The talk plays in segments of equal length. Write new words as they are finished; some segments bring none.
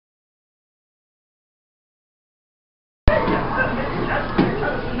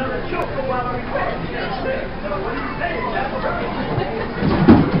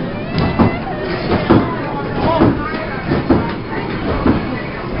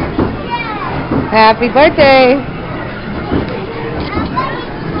Happy birthday.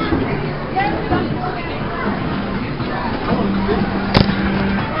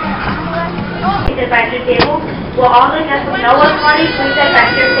 Sit back at your table. Will all the guests with no one party please sit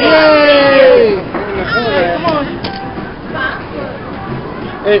back at your table? Yay! Come on.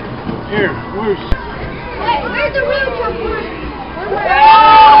 Hey, here, whoosh. Hey, where's the real Chucky?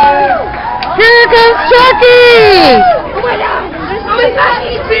 Here comes Chucky! Oh my God! Oh my God,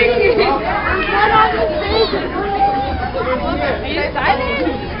 he's singing! Are you excited?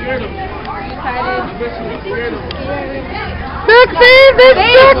 Maxine, that's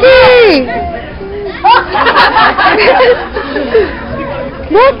Chucky!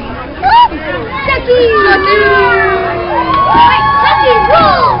 Look! Chucky! Chucky,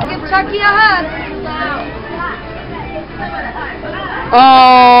 roll! Give Chucky a hug.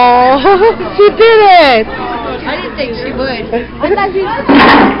 Oh, she did it! I didn't think she would. I thought she would.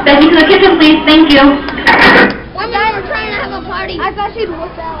 Becky to the kitchen, please. Thank you. One guy, we're trying to have a party. I thought she'd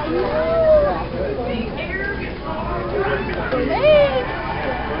look out.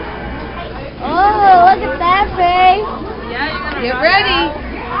 Oh, look at that face. Get ready.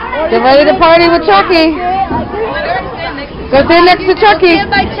 Get ready to party with Chucky. Go stand next to Chucky.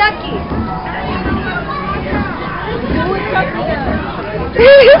 Stand by Chucky.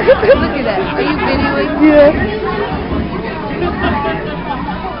 Look at that. Are you videoing? Yeah.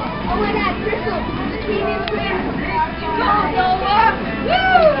 Oh my God, Crystal.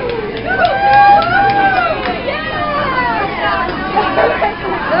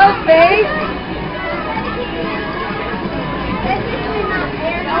 No face.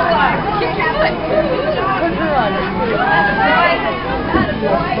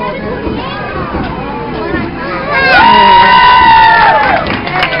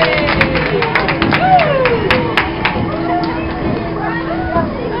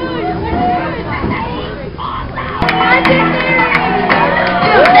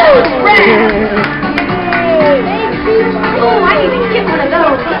 Oh, I need to get one of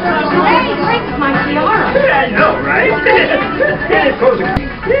those. That breaks my tiara. I know, right?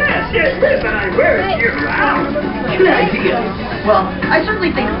 Yes, and I wear it year-round. Good idea. Well, I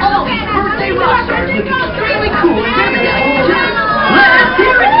certainly think all these birthday rock stars look extremely cool and debonair. Let's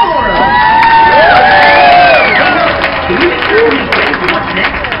hear it for them! Can you make sure everybody's ready for what's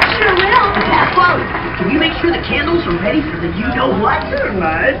next? Sure will. Have fun. Can you make sure the candles are ready for the you-know-what?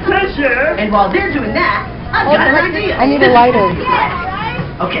 My pleasure. And while they're doing that, I've got an idea. I need a lighter.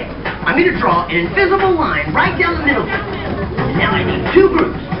 Okay, I'm going to draw an invisible line right down the middle. And now I need two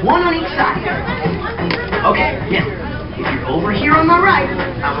groups, one on each side. Okay, now, if you're over here on the right,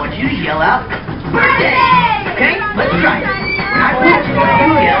 I want you to yell out, birthday! Okay, let's try it. When I point,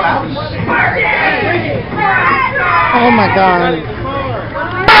 you yell out, birthday! Oh my God.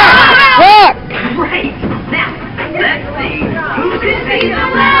 Look! Great! Now, let's see who can say the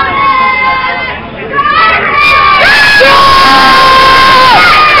loudest!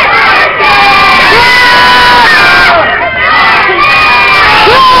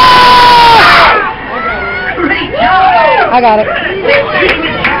 I got it.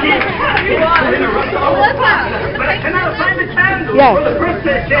 But I cannot find the candle Yes. for the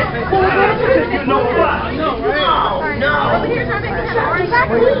birthday cake. You know what? No.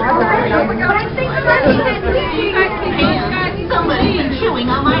 Somebody's been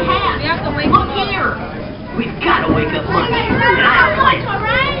chewing on my hat. Look here. We've got to wake up Munch. And I have a plan.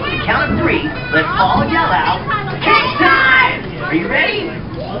 On the count of three, let's all yell out, cake time! Are you ready? 1,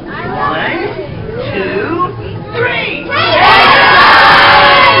 2, 3!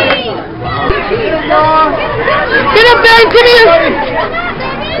 Get up there, give me your...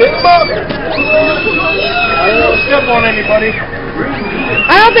 Pick him up. I don't want to step on anybody.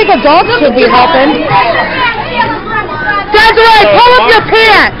 I don't think adults should be helping. Desiree, pull up your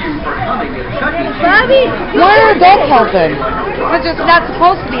pants! Bobby. Why are adults helping? We're just not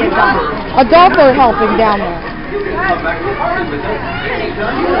supposed to be adults. Adults are helping down there.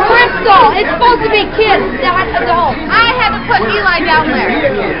 Crystal, it's supposed to be kids, not adults. I haven't put Eli down there.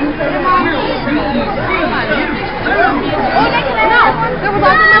 No, there was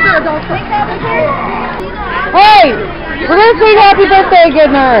also another adult. Hey, we're going to sing happy birthday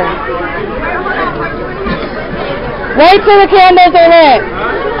again to her. Wait till the candles are lit.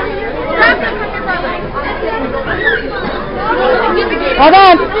 Hold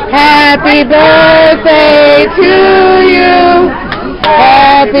on. Happy birthday to you.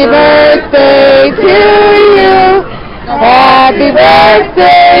 Happy birthday to you. Happy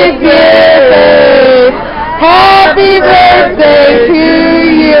birthday, dear babe. Happy birthday to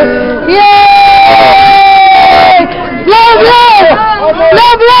you. Yay! Love, love!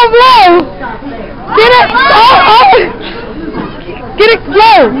 Love, love, love!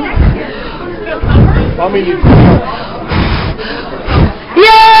 many?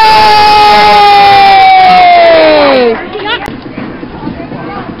 Yay!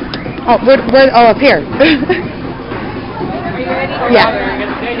 Oh, oh, up here. Yeah.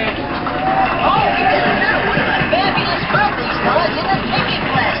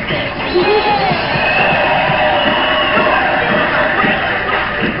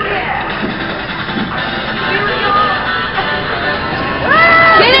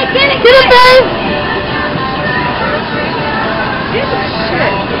 Get it, babe!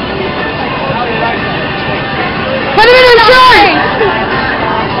 Put it in your shorts!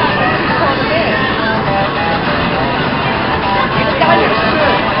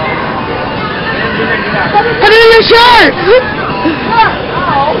 Put it in your shorts!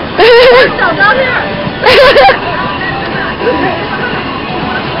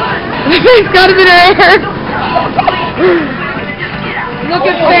 It's got him in her hair. Look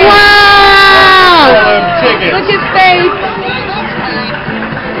at face. Wow! Look at face.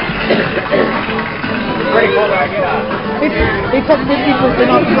 They took 50%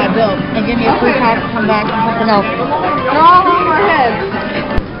 off my bill and gave me a free pass to come back and something else. They're all on our heads.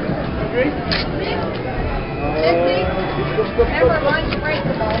 Remember, mine's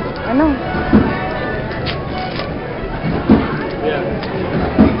breakable. I know.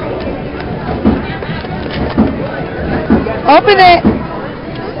 Open it.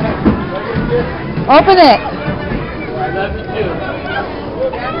 Open it. I love you too.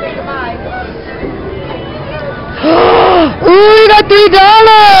 Ooh, you got $3.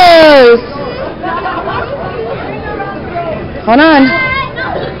 Hold on.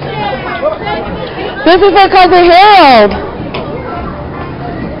 This is for Cousin Harold.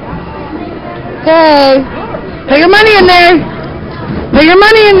 Okay. Put your money in there. Put your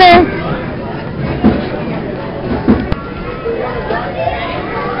money in there.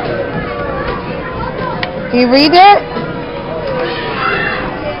 Can you read it?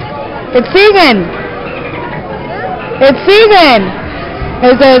 It's Stephen. It's Stephen.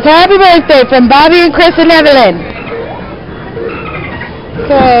 It says, happy birthday from Bobby and Chris and Evelyn.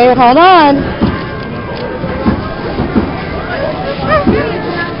 Okay, hold on.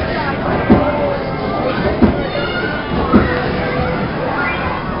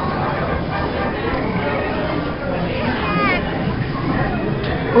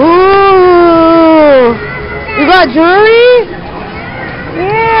 Ooh. You got jewelry?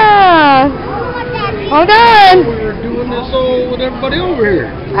 Yeah. Hold on. We're doing this all with everybody over here.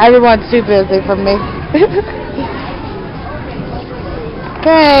 Everyone's too busy for me.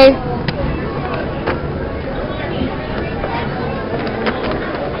 Okay.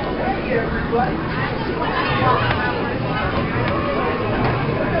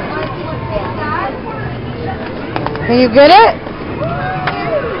 Can you get it?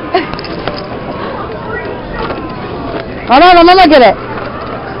 Hold on, I'm gonna get it.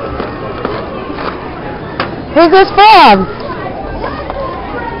 Who's this from?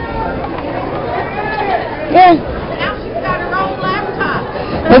 Yeah. Now she's got her own laptop.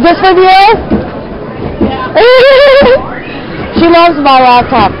 Is this from you? Yeah. She loves my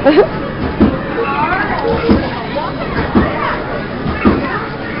laptop.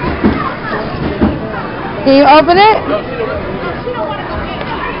 Can you open it?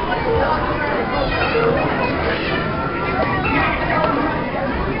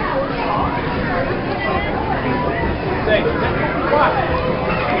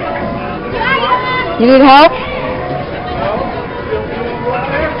 You need help?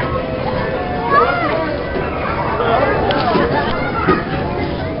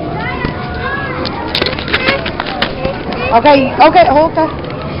 Okay, hold on.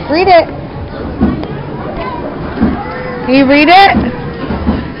 Read it. Can you read it?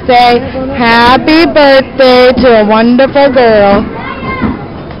 Say, happy birthday to a wonderful girl.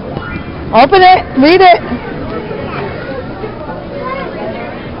 Open it. Read it.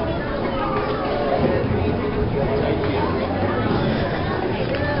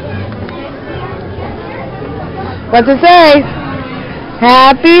 What's it say?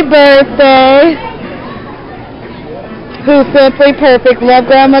 Happy birthday. Who's simply perfect. Love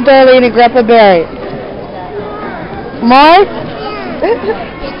Grandma Darlene and Grandpa Barry. Mark?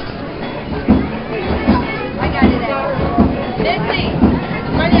 I got it out. Missy,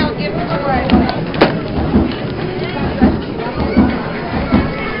 the money I'll give her away.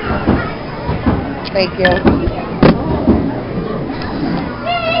 Thank you.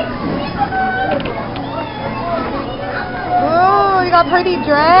 Oh, you got a pretty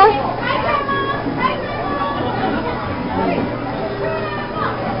dress.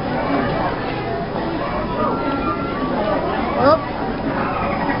 Oh.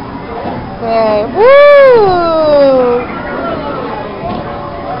 Okay. Woo!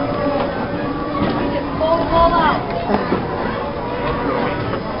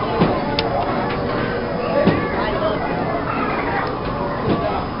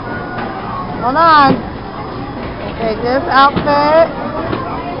 Hold on. Take this outfit.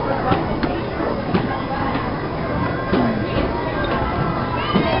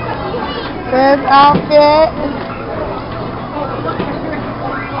 This outfit.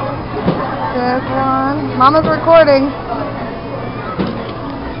 This one. Mama's recording.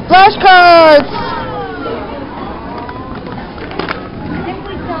 Flashcards!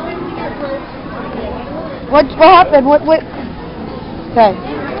 What happened? What? Okay.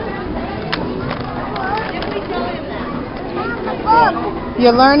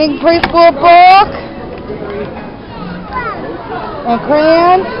 You're learning preschool book? And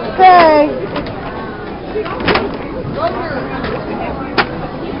crayons? Okay.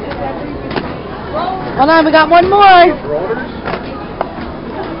 Hold on, we got one more.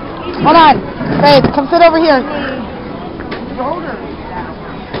 Hold on. Babe, come sit over here.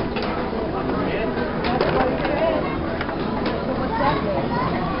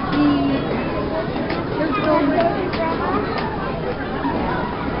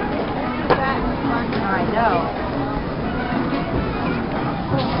 I know.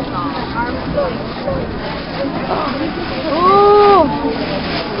 Ooh!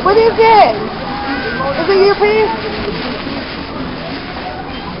 What is it? Is it your piece?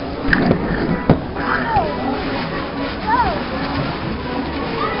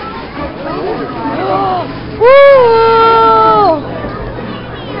 Woo!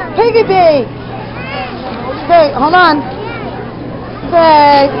 Piggy bank! Say, hold on.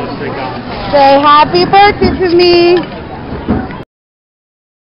 Say happy birthday to me.